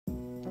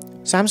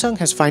Samsung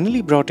has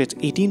finally brought its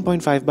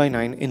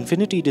 18.5:9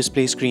 Infinity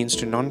display screens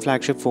to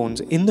non-flagship phones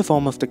in the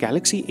form of the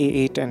Galaxy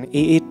A8 and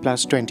A8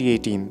 Plus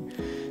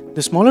 2018.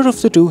 The smaller of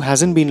the two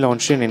hasn't been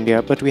launched in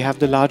India, but we have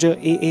the larger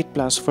A8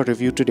 Plus for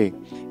review today.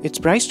 It's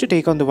priced to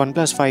take on the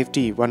OnePlus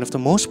 5T, one of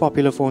the most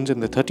popular phones in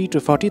the 30 to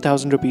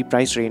 40,000 rupee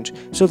price range,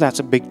 so that's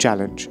a big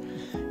challenge.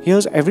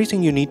 Here's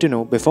everything you need to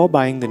know before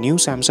buying the new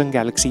Samsung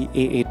Galaxy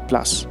A8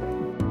 Plus.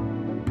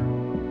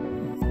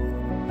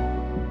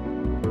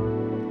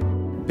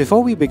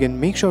 Before we begin,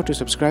 make sure to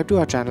subscribe to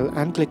our channel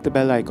and click the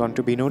bell icon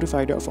to be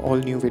notified of all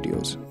new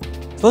videos.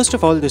 First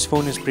of all, this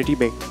phone is pretty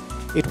big.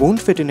 It won't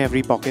fit in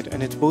every pocket,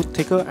 and it's both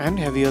thicker and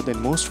heavier than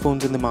most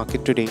phones in the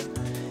market today.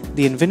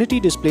 The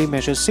Infinity display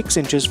measures 6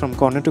 inches from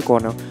corner to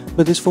corner,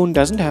 but this phone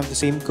doesn't have the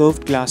same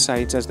curved glass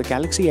sides as the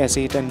Galaxy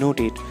S8 and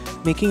Note 8,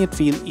 making it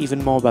feel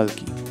even more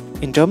bulky.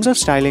 In terms of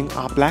styling,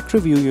 our black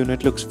review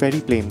unit looks very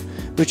plain,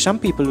 which some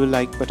people will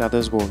like but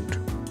others won't.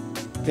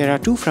 There are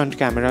two front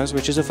cameras,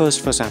 which is a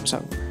first for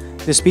Samsung.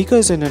 The speaker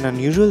is in an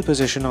unusual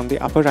position on the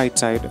upper right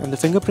side, and the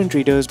fingerprint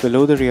reader is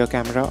below the rear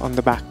camera on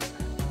the back.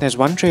 There's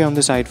one tray on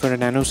the side for a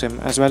nano SIM,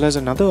 as well as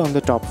another on the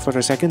top for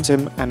a second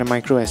SIM and a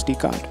micro SD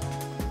card.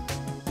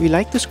 We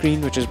like the screen,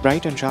 which is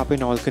bright and sharp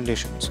in all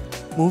conditions.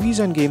 Movies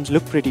and games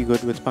look pretty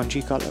good with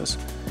punchy colors.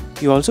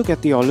 You also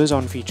get the always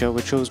on feature,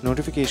 which shows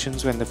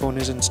notifications when the phone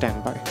is in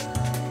standby.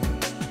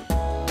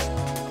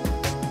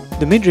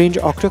 The mid-range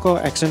octa-core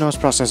Exynos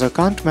processor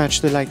can't match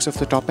the likes of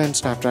the top-end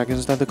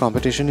Snapdragons that the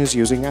competition is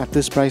using at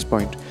this price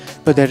point,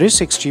 but there is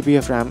 6GB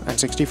of RAM and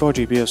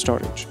 64GB of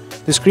storage.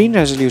 The screen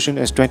resolution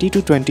is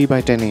 20x20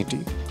 by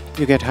 1080.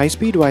 You get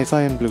high-speed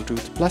Wi-Fi and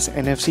Bluetooth, plus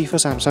NFC for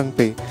Samsung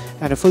Pay,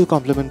 and a full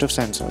complement of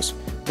sensors.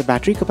 The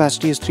battery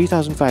capacity is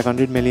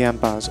 3500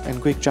 mAh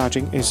and quick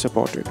charging is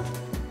supported.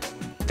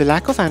 The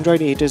lack of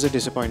Android 8 is a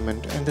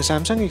disappointment, and the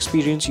Samsung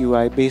Experience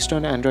UI based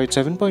on Android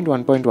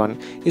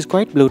 7.1.1 is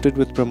quite bloated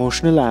with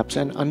promotional apps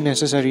and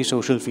unnecessary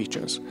social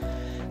features.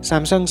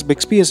 Samsung's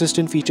Bixby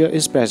Assistant feature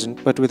is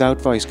present but without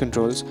voice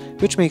controls,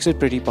 which makes it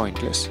pretty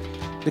pointless.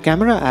 The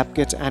camera app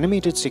gets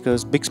animated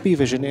stickers, Bixby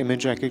Vision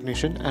image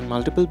recognition, and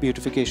multiple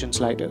beautification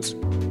sliders.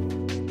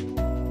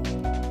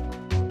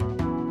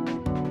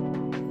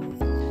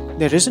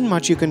 There isn't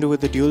much you can do with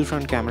the dual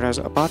front cameras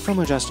apart from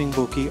adjusting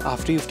bokeh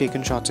after you've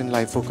taken shots in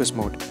live focus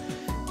mode.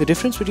 The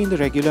difference between the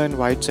regular and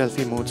wide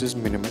selfie modes is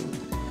minimal.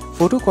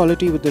 Photo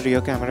quality with the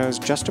rear camera is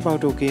just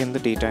about okay in the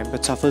daytime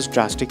but suffers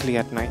drastically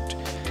at night.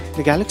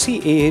 The Galaxy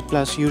A8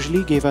 Plus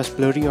usually gave us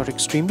blurry or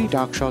extremely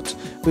dark shots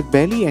with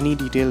barely any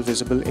detail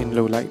visible in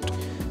low light.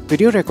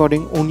 Video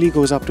recording only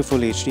goes up to Full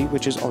HD,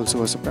 which is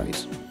also a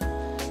surprise.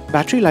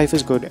 Battery life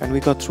is good, and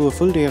we got through a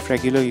full day of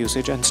regular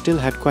usage and still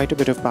had quite a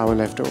bit of power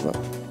left over.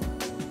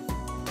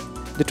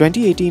 The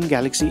 2018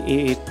 Galaxy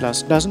A8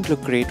 Plus doesn't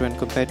look great when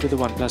compared to the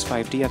OnePlus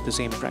 5T at the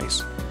same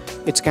price.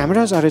 Its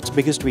cameras are its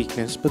biggest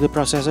weakness, but the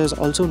processor is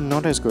also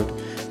not as good,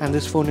 and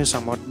this phone is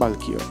somewhat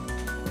bulkier.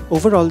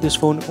 Overall, this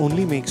phone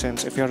only makes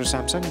sense if you're a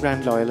Samsung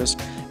brand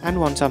loyalist and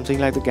want something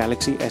like the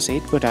Galaxy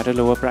S8 but at a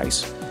lower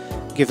price.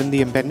 Given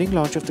the impending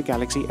launch of the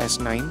Galaxy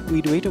S9,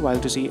 we'd wait a while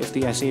to see if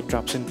the S8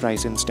 drops in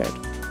price instead.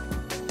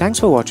 Thanks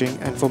for watching,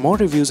 and for more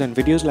reviews and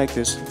videos like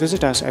this,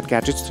 visit us at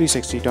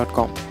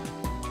gadgets360.com.